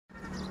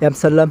Em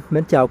Sơn Lâm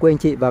mến chào quý anh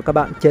chị và các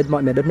bạn trên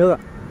mọi miền đất nước ạ.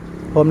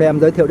 Hôm nay em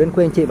giới thiệu đến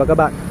quý anh chị và các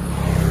bạn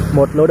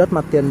một lô đất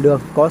mặt tiền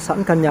đường có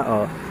sẵn căn nhà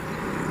ở.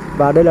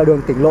 Và đây là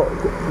đường tỉnh lộ,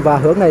 và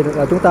hướng này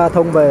là chúng ta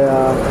thông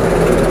về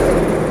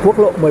quốc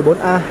lộ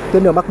 14A,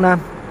 tuyến đường Bắc Nam,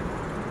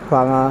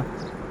 khoảng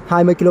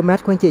 20 km quý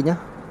anh chị nhé.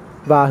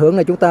 Và hướng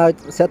này chúng ta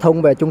sẽ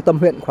thông về trung tâm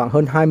huyện khoảng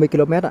hơn 20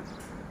 km ạ.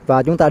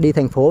 Và chúng ta đi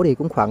thành phố thì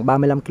cũng khoảng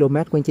 35 km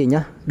quý anh chị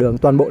nhé. Đường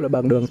toàn bộ là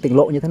bằng đường tỉnh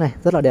lộ như thế này,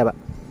 rất là đẹp ạ.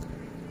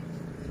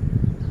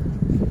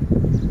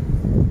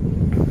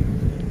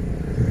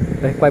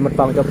 Đây, quay một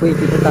vòng cho quý anh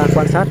chị chúng ta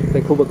quan sát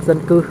về khu vực dân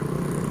cư.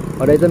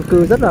 Ở đây dân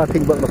cư rất là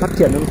thịnh vượng và phát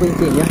triển luôn quý anh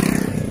chị nhé.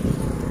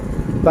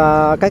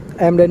 Và cách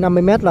em đây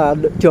 50 m là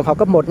trường học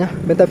cấp 1 nhé.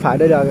 Bên tay phải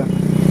đây là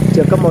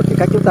trường cấp 1, thì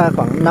cách chúng ta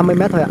khoảng 50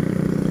 m thôi ạ.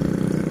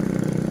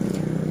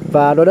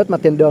 Và lô đất mặt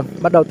tiền đường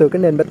bắt đầu từ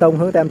cái nền bê tông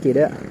hướng em chỉ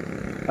đấy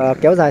ạ,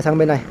 kéo dài sang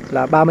bên này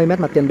là 30 m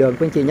mặt tiền đường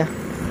quý anh chị nhé.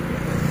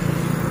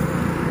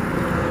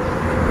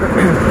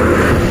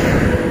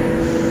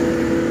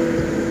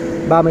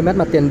 (30 m)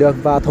 mặt tiền đường,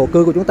 và thổ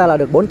cư của chúng ta là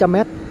được 400 m.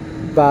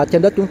 Và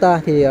trên đất chúng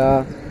ta thì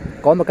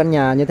có một căn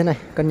nhà như thế này.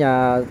 Căn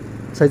nhà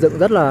xây dựng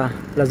rất là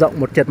rộng,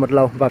 một trệt một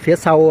lầu. Và phía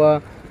sau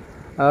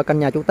căn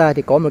nhà chúng ta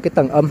thì có một cái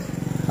tầng âm,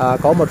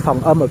 có một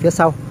phòng âm ở phía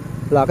sau.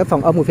 Là cái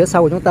phòng âm của phía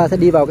sau của chúng ta sẽ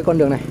đi vào cái con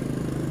đường này.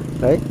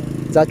 Đấy,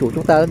 gia chủ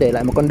chúng ta đã để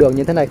lại một con đường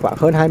như thế này khoảng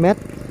hơn 2 m.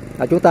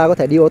 Chúng ta có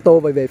thể đi ô tô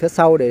về phía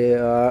sau để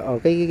ở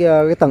cái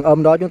tầng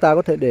âm đó chúng ta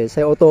có thể để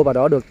xe ô tô vào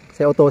đó được.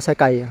 Xe ô tô, xe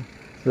cày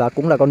là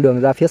cũng là con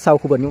đường ra phía sau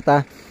khu vườn chúng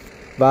ta.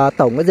 Và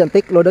tổng cái diện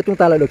tích lô đất chúng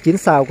ta là được 9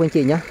 sào quý anh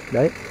chị nhé.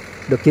 Đấy,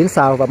 được 9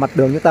 sào và mặt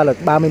đường chúng ta là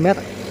 30 m.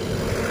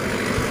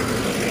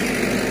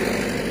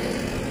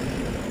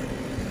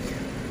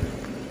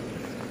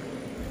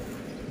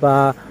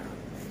 Và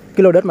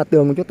cái lô đất mặt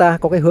đường của chúng ta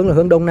có cái hướng là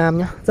hướng đông nam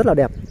nhé, rất là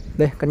đẹp.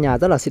 Đây, căn nhà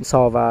rất là xịn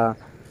sò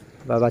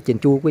và chỉn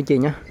chu quý anh chị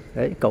nhé.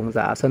 Đấy, cổng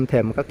dạ, sân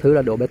thềm các thứ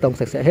là đổ bê tông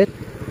sạch sẽ hết.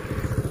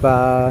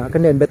 Và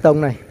cái nền bê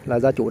tông này là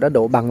gia chủ đã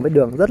đổ bằng với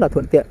đường, rất là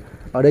thuận tiện.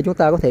 Ở đây chúng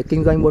ta có thể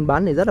kinh doanh buôn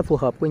bán thì rất là phù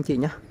hợp quý anh chị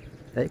nhé.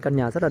 Đấy, căn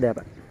nhà rất là đẹp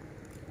ạ.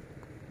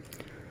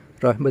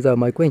 Rồi, bây giờ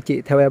mời quý anh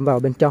chị theo em vào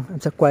bên trong. Em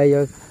sẽ quay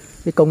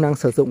cái công năng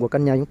sử dụng của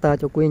căn nhà chúng ta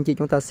cho quý anh chị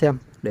chúng ta xem,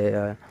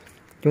 để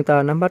chúng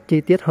ta nắm bắt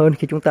chi tiết hơn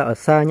khi chúng ta ở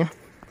xa nhé.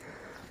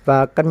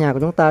 Và căn nhà của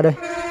chúng ta đây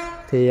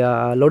thì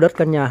lô đất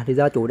căn nhà thì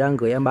gia chủ đang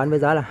gửi em bán với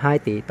giá là 2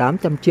 tỷ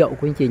 800 triệu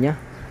quý anh chị nhé.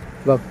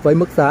 Vâng, với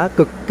mức giá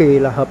cực kỳ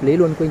là hợp lý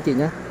luôn quý anh chị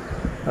nhé.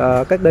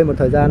 Cách đây một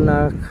thời gian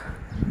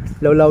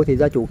lâu thì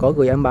gia chủ có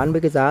gửi em bán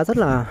với cái giá rất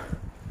là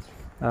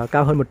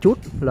cao hơn một chút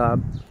là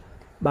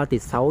 3 tỷ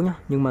 6 nhá.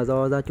 Nhưng mà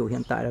do gia chủ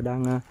hiện tại là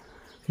đang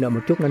nợ một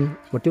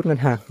chút ngân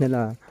hàng, nên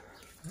là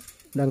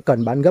đang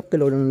cần bán gấp cái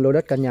lô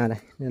đất căn nhà này,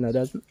 nên là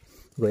đã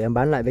gửi em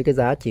bán lại với cái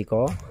giá chỉ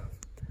có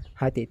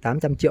 2 tỷ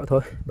 800 triệu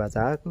thôi. Và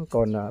giá cũng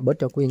còn bớt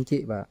cho quý anh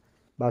chị và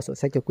bao sổ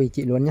sách cho quý anh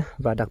chị luôn nhé.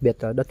 Và đặc biệt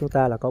là đất chúng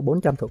ta là có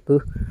 400 thổ cư.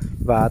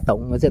 Và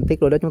tổng diện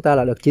tích lô đất chúng ta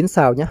là được 9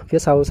 sào nhé. Phía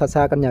sau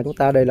xa căn nhà chúng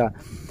ta đây là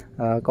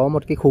có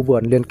một cái khu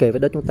vườn liền kề với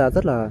đất chúng ta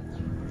rất là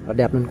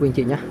đẹp luôn quý anh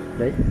chị nhé.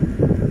 Đấy,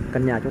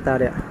 căn nhà chúng ta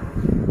đây ạ.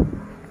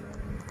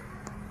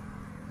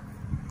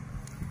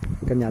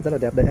 Căn nhà rất là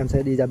đẹp. Đây, em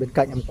sẽ đi ra bên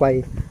cạnh em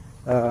quay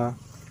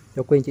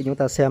cho quý anh chị chúng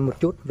ta xem một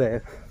chút về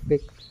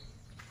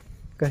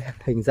cái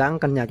hình dáng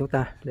căn nhà chúng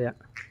ta đây ạ.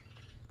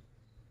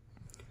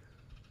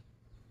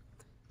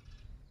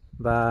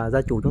 Và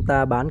gia chủ chúng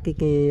ta bán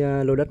cái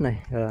lô đất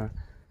này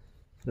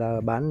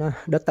là bán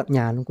đất tặng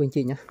nhà luôn quý anh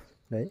chị nhé.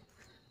 Đấy,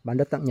 bán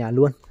đất tặng nhà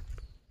luôn.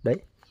 Đấy,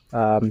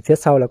 phía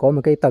sau là có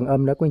một cái tầng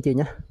âm đó quý anh chị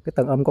nhé. Cái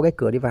tầng âm có cái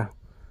cửa đi vào,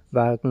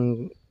 và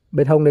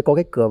bên hông đây có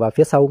cái cửa, và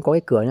phía sau cũng có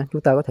cái cửa nhé.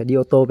 Chúng ta có thể đi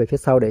ô tô về phía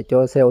sau để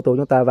cho xe ô tô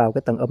chúng ta vào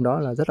cái tầng âm đó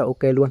là rất là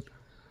ok luôn.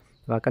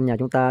 Và căn nhà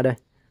chúng ta đây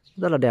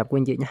rất là đẹp quý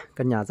anh chị nhé.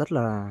 Căn nhà rất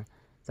là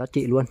giá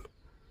trị luôn.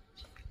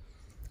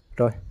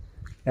 Rồi,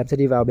 em sẽ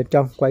đi vào bên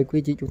trong quay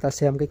quý chị chúng ta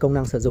xem cái công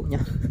năng sử dụng nhé.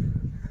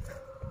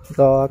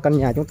 Do căn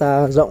nhà chúng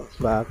ta rộng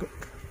và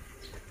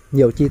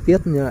nhiều chi tiết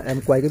nên là em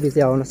quay cái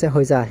video nó sẽ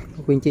hơi dài.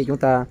 Quý anh chị chúng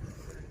ta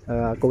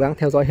cố gắng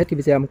theo dõi hết cái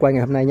video em quay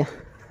ngày hôm nay nhé.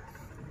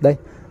 Đây,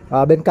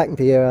 bên cạnh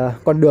thì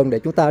con đường để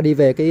chúng ta đi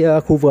về cái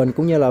khu vườn,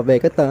 cũng như là về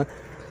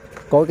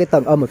có cái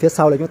tầng âm ở phía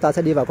sau là chúng ta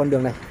sẽ đi vào con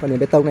đường này, con đường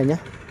bê tông này nhé.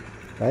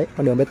 Đấy,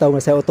 con đường bê tông là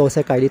xe ô tô,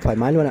 xe cày đi thoải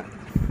mái luôn ạ.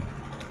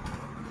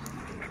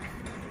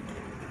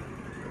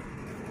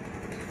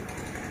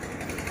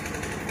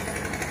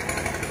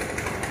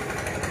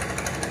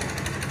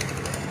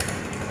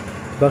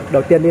 Vâng,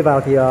 đầu tiên đi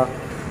vào thì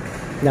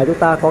nhà chúng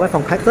ta có cái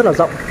phòng khách rất là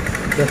rộng.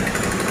 Đây.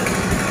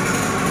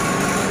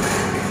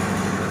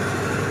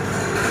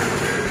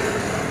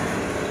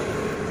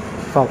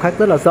 Phòng khách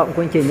rất là rộng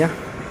quý anh chị nhé.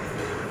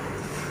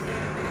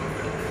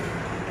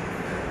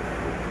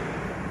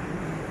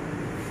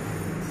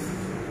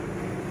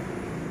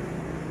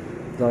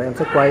 Rồi em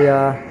sẽ quay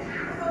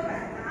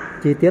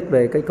chi tiết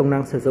về cái công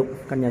năng sử dụng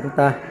căn nhà chúng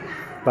ta.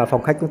 Và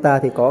phòng khách chúng ta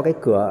thì có cái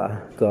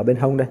cửa bên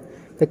hông đây.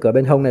 Cái cửa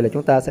bên hông này là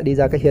chúng ta sẽ đi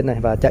ra cái hiên này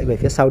và chạy về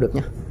phía sau được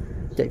nhé.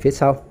 Chạy phía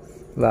sau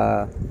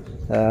và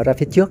ra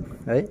phía trước.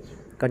 Đấy,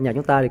 căn nhà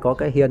chúng ta thì có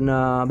cái hiên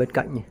bên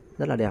cạnh này,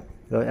 rất là đẹp.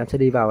 Rồi em sẽ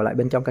đi vào lại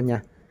bên trong căn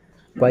nhà.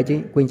 quý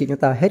anh chị chúng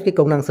ta hết cái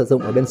công năng sử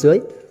dụng ở bên dưới.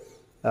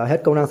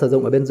 Hết công năng sử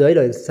dụng ở bên dưới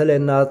rồi sẽ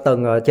lên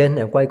tầng ở trên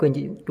để quay quý anh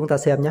chị chúng ta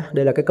xem nhé.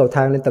 Đây là cái cầu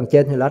thang lên tầng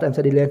trên thì lát em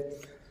sẽ đi lên.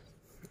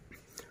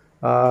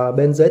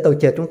 Bên dưới tầng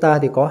trệt chúng ta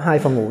thì có 2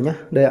 phòng ngủ nhé.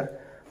 Đây ạ,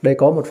 đây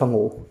có một phòng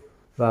ngủ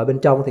và bên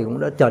trong thì cũng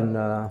đã trần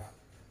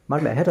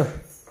mát mẻ hết rồi.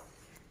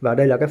 Và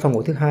đây là cái phòng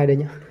ngủ thứ hai đây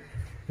nhé.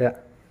 Đây ạ,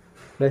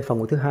 đây phòng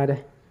ngủ thứ hai đây,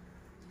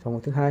 phòng ngủ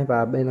thứ hai.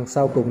 Và bên đằng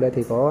sau cùng đây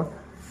thì có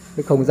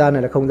cái không gian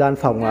này là không gian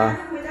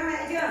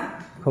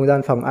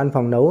phòng ăn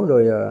phòng nấu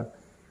rồi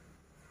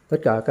tất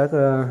cả các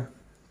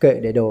kệ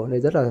để đồ đây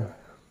rất là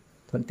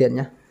thuận tiện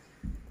nhé.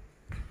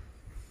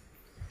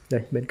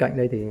 Đây bên cạnh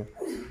đây thì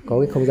có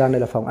cái không gian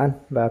đây là phòng ăn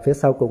và phía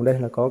sau cùng đây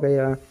là có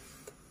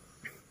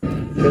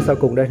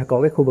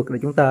cái khu vực để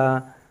chúng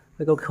ta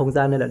cái không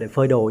gian đây là để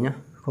phơi đồ nhé,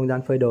 không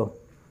gian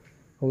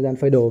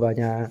phơi đồ và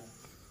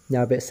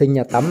nhà vệ sinh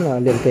nhà tắm là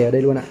liền kề ở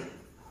đây luôn ạ.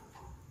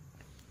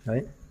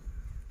 Đấy.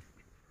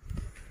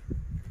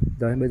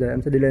 Rồi bây giờ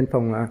em sẽ đi lên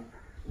phòng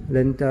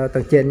lên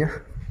tầng trên nhé,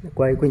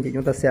 quay quý anh chị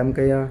chúng ta xem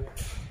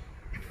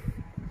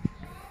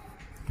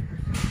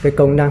cái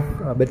công năng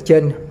ở bên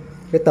trên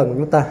cái tầng của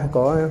chúng ta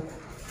có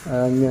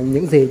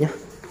những gì nhé.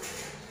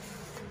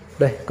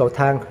 Đây cầu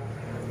thang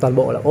toàn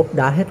bộ là ốp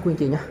đá hết quý anh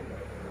chị nhé.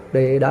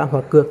 Đây đá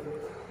hoa cương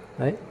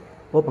đấy,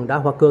 ốp bằng đá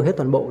hoa cương hết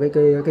toàn bộ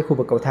cái khu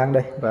vực cầu thang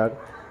đây.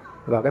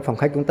 Và cái phòng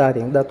khách chúng ta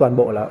thì chúng ta toàn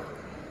bộ là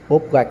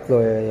ốp gạch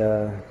rồi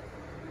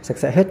sạch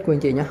sẽ hết quý anh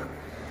chị nhé.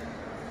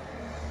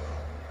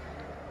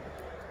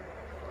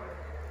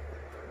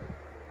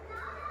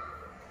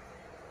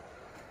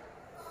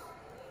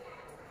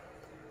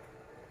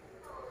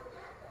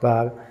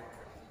 Và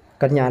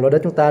căn nhà lô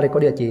đất chúng ta thì có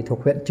địa chỉ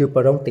thuộc huyện Chư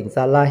Prong, tỉnh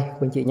Gia Lai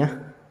quý anh chị nhé.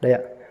 Đây ạ.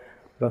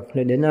 Vâng,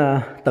 lên đến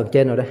tầng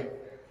trên rồi đây.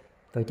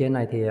 Tầng trên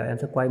này thì em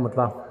sẽ quay một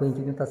vòng quý anh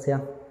chị chúng ta xem.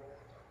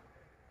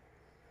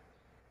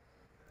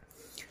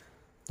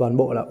 Toàn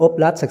bộ là ốp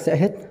lát sạch sẽ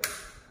hết.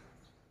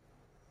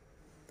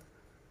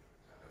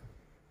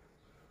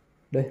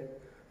 Đây.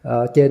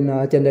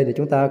 Trên đây thì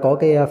chúng ta có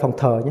cái phòng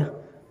thờ nhé.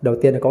 Đầu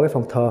tiên là có cái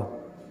phòng thờ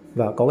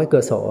và có cái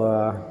cửa sổ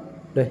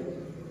đây.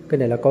 Cái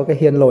này là có cái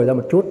hiên lồi ra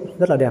một chút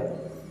rất là đẹp.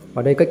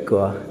 Và đây cái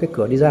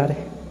cửa đi ra đây.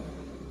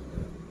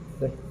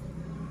 Đây.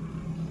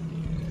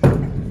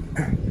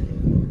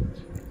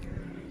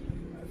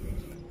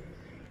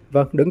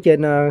 Vâng, đứng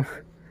trên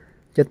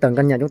tầng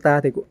căn nhà chúng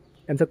ta thì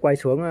em sẽ quay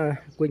xuống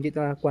quý anh chị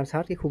ta quan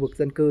sát cái khu vực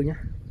dân cư nhé.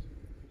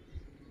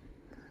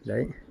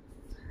 Đấy.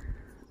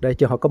 Đây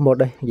trường học cấp 1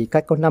 đây, chỉ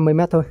cách có 50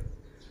 m thôi.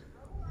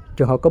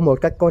 Trường học cấp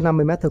 1 cách có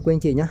 50 m thôi quý anh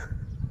chị nhé.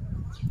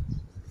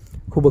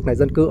 Khu vực này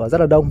dân cư ở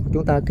rất là đông,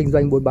 chúng ta kinh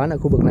doanh buôn bán ở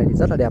khu vực này thì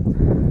rất là đẹp.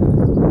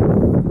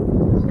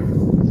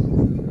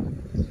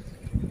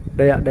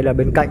 Đây ạ, đây là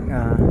bên cạnh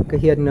cái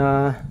hiên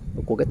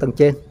của cái tầng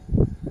trên.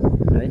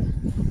 Đấy.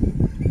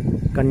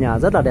 Căn nhà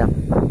rất là đẹp.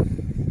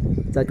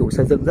 Gia chủ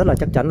xây dựng rất là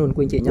chắc chắn luôn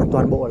quý anh chị nhé.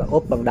 Toàn bộ là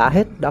ốp bằng đá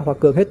hết, đá hoa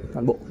cương hết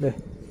toàn bộ đây.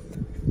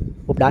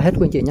 Ốp đá hết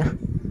quý anh chị nhé.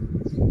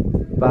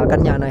 Và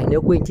căn nhà này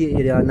nếu quý anh chị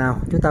nào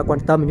chúng ta quan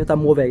tâm, chúng ta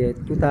mua về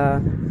chúng ta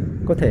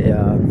có thể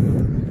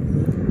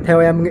theo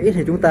em nghĩ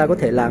thì chúng ta có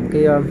thể làm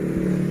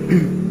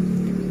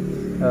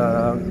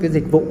cái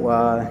dịch vụ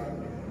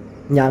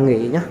nhà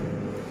nghỉ nhé.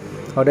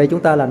 Ở đây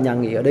chúng ta làm nhà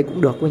nghỉ ở đây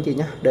cũng được quý anh chị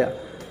nhé.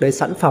 Đây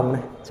sẵn phòng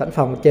này, sẵn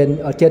phòng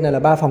ở trên này là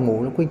 3 phòng ngủ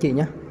quý anh chị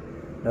nhé.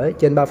 Đấy,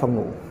 trên 3 phòng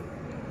ngủ.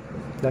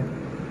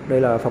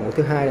 Đây là phòng ngủ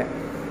thứ hai này.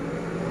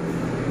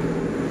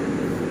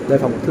 Đây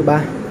phòng ngủ thứ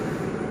 3.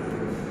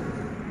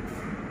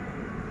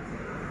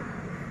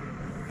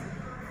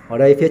 Ở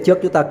đây phía trước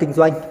chúng ta kinh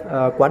doanh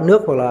quán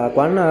nước hoặc là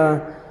quán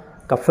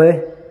cà phê.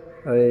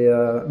 Rồi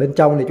bên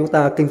trong thì chúng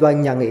ta kinh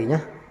doanh nhà nghỉ nhé.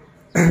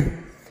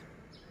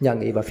 Nhà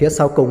nghỉ. Và phía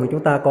sau cùng thì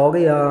chúng ta có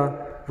cái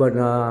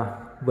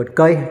vườn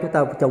cây, chúng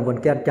ta trồng vườn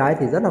cây ăn trái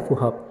thì rất là phù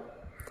hợp.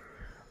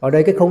 Ở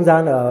đây cái không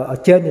gian ở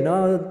trên thì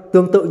nó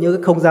tương tự như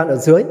cái không gian ở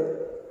dưới,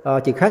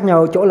 chỉ khác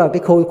nhau chỗ là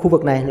cái khu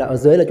vực này là ở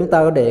dưới là chúng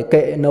ta có để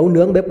kệ nấu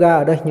nướng bếp ga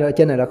ở đây, nhưng ở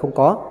trên này là không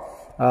có.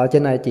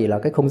 Trên này chỉ là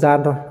cái không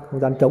gian thôi, không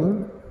gian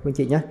trống anh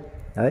chị nhé.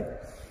 Đấy.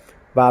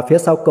 Và phía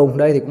sau cùng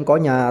đây thì cũng có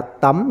nhà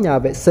tắm, nhà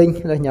vệ sinh,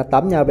 đây nhà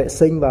tắm, nhà vệ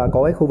sinh và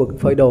có cái khu vực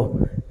phơi đồ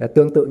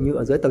tương tự như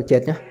ở dưới tầng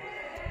trệt nhé.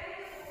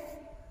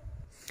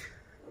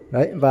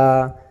 Đấy,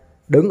 và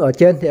đứng ở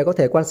trên thì có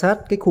thể quan sát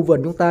cái khu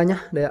vườn chúng ta nhé.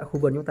 Đây ạ, khu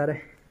vườn chúng ta đây.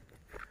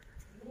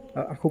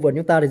 Khu vườn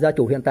chúng ta thì gia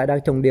chủ hiện tại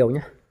đang trồng điều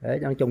nhé. Đấy,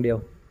 đang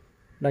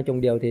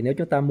trồng điều thì nếu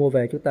chúng ta mua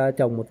về chúng ta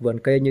trồng một vườn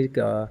cây như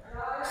kiểu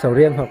sầu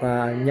riêng hoặc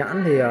là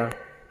nhãn thì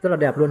rất là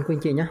đẹp luôn quý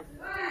anh chị nhé.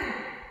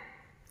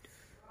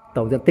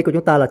 Tổng diện tích của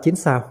chúng ta là 9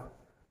 sào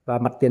và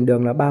mặt tiền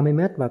đường là 30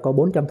 m và có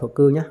 400 thổ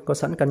cư nhé. Có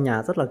sẵn căn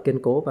nhà rất là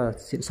kiên cố và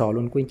xịn sò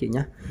luôn quý anh chị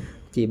nhé.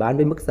 Chỉ bán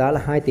với mức giá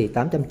là 2 tỷ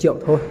 800 triệu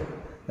thôi.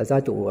 Là gia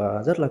chủ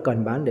rất là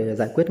cần bán để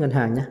giải quyết ngân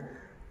hàng nhé.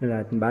 Nên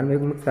là bán với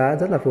mức giá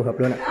rất là phù hợp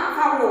luôn ạ.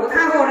 Phòng ngủ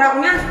tha hồ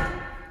rộng nhá.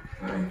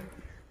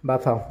 3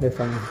 phòng, đây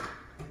phòng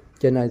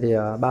trên này thì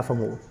 3 phòng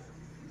ngủ.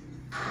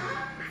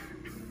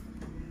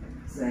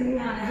 Đây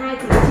nhà này 2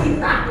 tỷ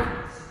 9 bạc.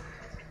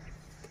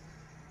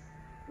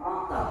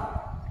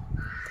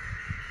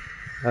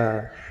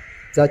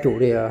 Gia chủ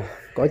thì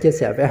có chia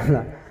sẻ với em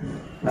là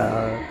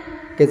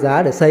Cái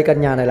giá để xây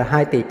căn nhà này là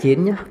 2,9 tỷ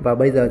nhé. Và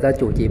bây giờ gia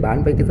chủ chỉ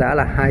bán với cái giá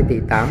là 2,8 tỷ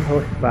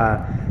thôi.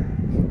 Và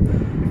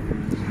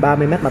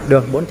 30 mét mặt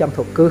đường, 400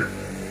 thổ cư.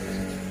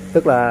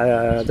 Tức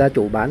là gia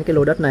chủ bán cái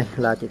lô đất này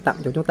là chỉ tặng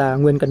cho chúng ta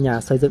nguyên căn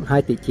nhà xây dựng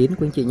 2,9 tỷ quý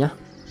anh chị nhé.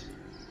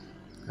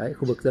 Đấy,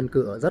 khu vực dân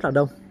cư ở rất là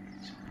đông.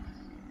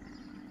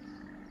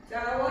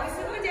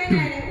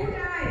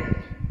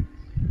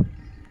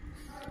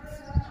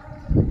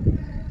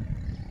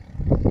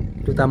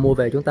 Chúng ta mua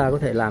về chúng ta có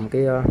thể làm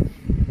cái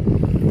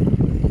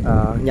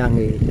nhà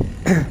nghỉ.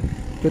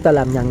 Chúng ta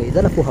làm nhà nghỉ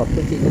rất là phù hợp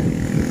với anh chị nhé.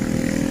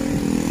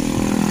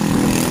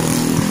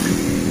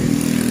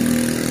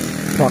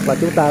 Hoặc là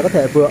chúng ta có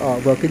thể vừa ở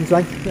vừa kinh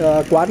doanh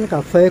quán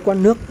cà phê,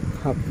 quán nước,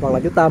 hoặc là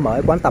chúng ta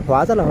mở quán tạp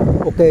hóa rất là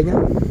ok nhé.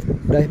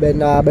 Đây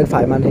bên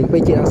phải màn hình quý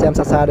anh chị đang xem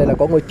xa xa đây là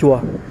có ngôi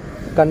chùa.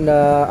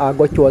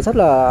 Ngôi chùa rất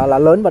là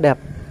lớn và đẹp,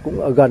 cũng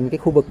ở gần cái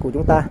khu vực của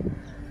chúng ta.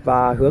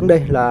 Và hướng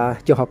đây là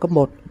trường học cấp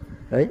 1.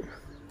 Đấy.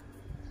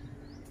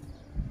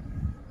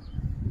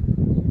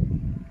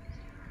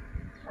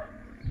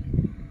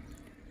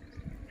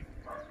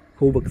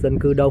 Khu vực dân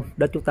cư đông,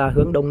 đất chúng ta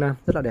hướng đông nam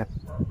rất là đẹp.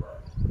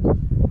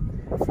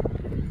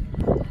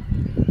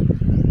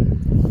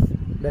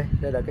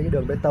 Đây là cái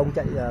đường bê tông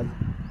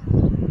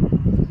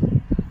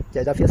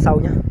chạy ra phía sau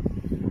nhé.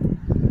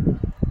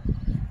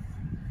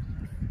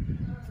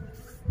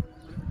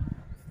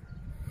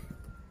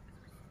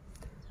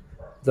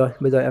 Rồi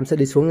bây giờ em sẽ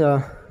đi xuống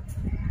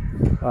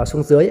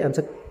dưới, em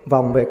sẽ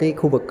vòng về cái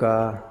khu vực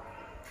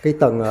cái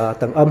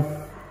tầng âm.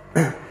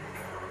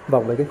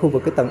 Vòng về cái khu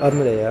vực cái tầng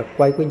âm để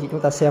quay quý anh chị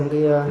chúng ta xem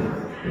cái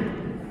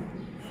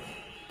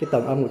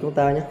tầng âm của chúng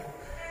ta nhé.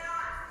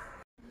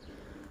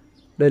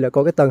 Đây là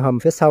có cái tầng hầm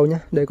phía sau nhé.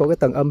 Đây có cái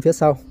tầng âm phía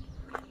sau.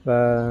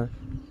 Và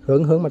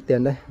hướng mặt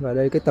tiền đây. Và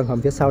đây cái tầng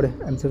hầm phía sau đây.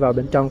 Em sẽ vào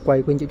bên trong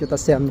quay quý anh chị chúng ta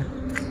xem nhé.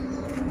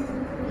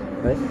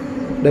 Đấy.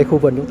 Đây khu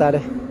vườn chúng ta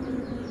đây.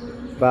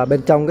 Và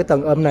bên trong cái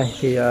tầng âm này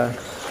thì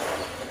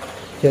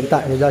hiện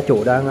tại thì gia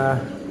chủ đang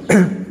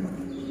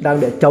đang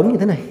để trống như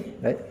thế này.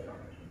 Đấy.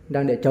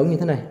 Đang để trống như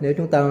thế này. Nếu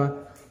chúng ta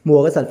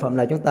mua cái sản phẩm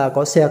này, chúng ta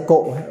có xe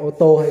cộ hay ô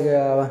tô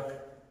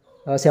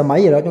hay xe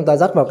máy gì đó, chúng ta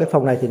dắt vào cái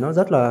phòng này thì nó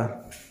rất là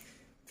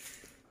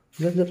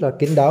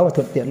kín đáo và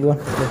thuận tiện luôn.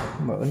 Đây,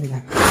 mở cái này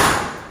ra.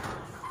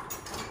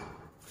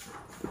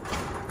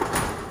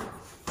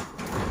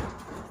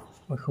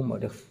 Ôi, không mở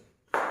được.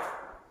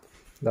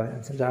 Rồi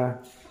em sẽ ra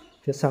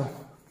phía sau.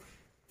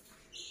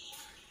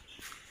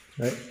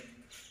 Đấy.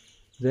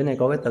 Dưới này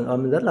có cái tầng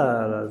âm rất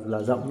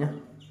là rộng nhé.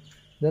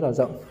 Rất là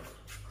rộng.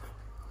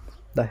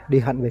 Đây, đi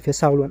hẳn về phía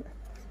sau luôn.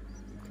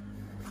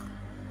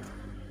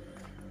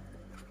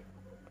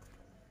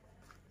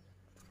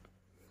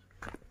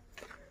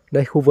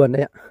 Đây khu vườn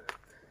đây ạ.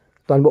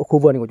 Toàn bộ khu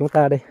vườn của chúng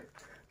ta đây.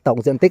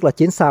 Tổng diện tích là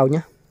 9 sào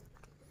nhé.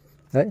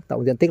 Đấy,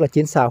 tổng diện tích là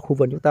 9 sào, khu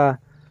vườn chúng ta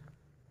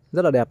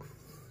rất là đẹp.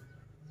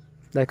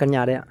 Đây căn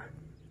nhà đây ạ.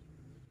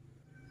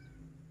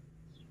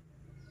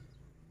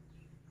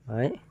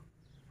 Đấy.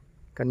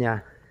 Căn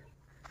nhà.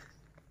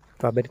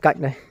 Và bên cạnh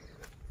đây.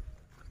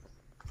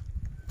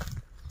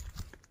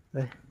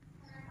 Đây.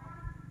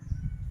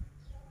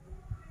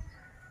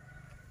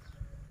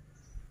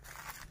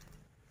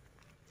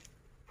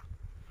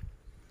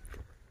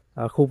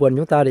 Khu vườn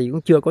chúng ta thì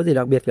cũng chưa có gì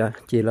đặc biệt cả,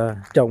 chỉ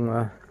là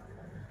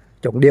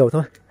trồng điều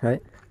thôi. Đấy.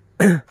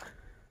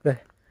 Đây.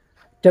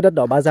 Chất đất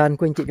đỏ ba gian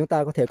quý anh chị chúng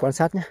ta có thể quan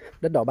sát nhé.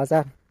 Đất đỏ ba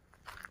gian.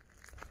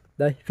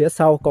 Đây, phía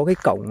sau có cái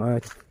cổng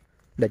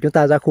để chúng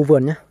ta ra khu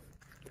vườn nhé.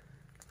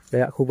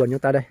 Đây ạ, khu vườn chúng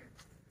ta đây.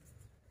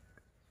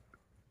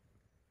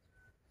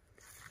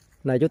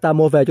 Này chúng ta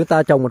mua về chúng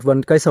ta trồng một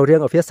vườn cây sầu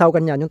riêng ở phía sau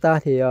căn nhà chúng ta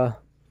thì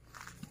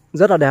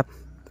rất là đẹp.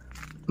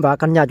 Và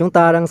căn nhà chúng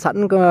ta đang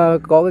sẵn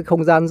có cái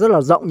không gian rất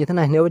là rộng như thế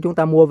này. Nếu chúng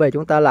ta mua về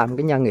chúng ta làm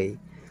cái nhà nghỉ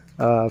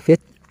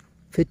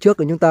phía trước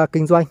của chúng ta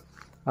kinh doanh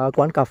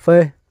quán cà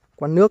phê,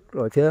 quán nước,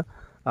 rồi phía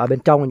bên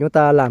trong của chúng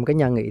ta làm cái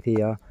nhà nghỉ thì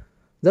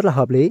rất là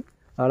hợp lý.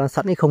 Đang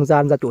sẵn cái không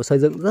gian gia chủ xây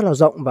dựng rất là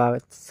rộng và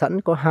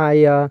sẵn có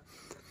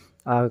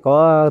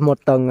có một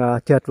tầng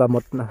trệt và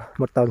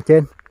một tầng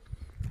trên.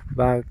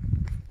 Và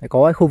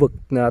có cái khu vực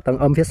tầng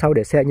âm phía sau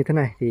để xe như thế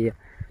này thì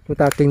chúng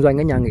ta kinh doanh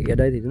cái nhà nghỉ ở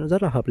đây thì nó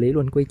rất là hợp lý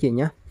luôn quý chị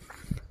nhé.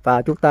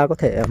 Và chúng ta có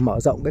thể mở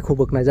rộng cái khu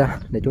vực này ra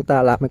để chúng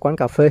ta làm cái quán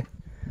cà phê.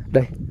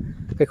 Đây,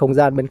 cái không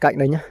gian bên cạnh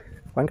đây nhé.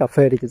 Quán cà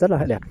phê thì rất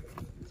là đẹp.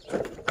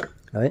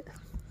 Đấy.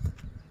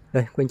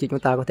 Đây, quý anh chị chúng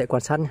ta có thể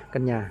quan sát nhé.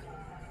 Căn nhà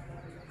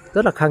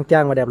rất là khang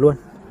trang và đẹp luôn.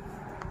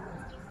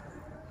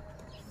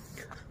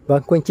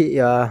 Vâng, quý anh chị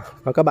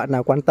và các bạn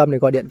nào quan tâm thì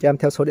gọi điện cho em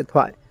theo số điện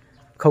thoại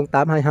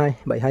 0822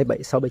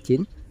 727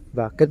 679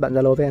 và kết bạn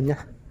Zalo với em nhé.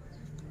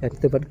 Em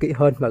tư vấn kỹ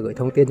hơn và gửi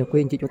thông tin cho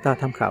quý anh chị chúng ta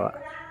tham khảo ạ.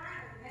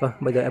 Vâng,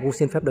 bây giờ em cũng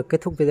xin phép được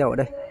kết thúc video ở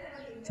đây.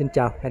 Xin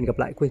chào, hẹn gặp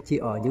lại quý anh chị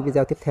ở những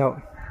video tiếp theo.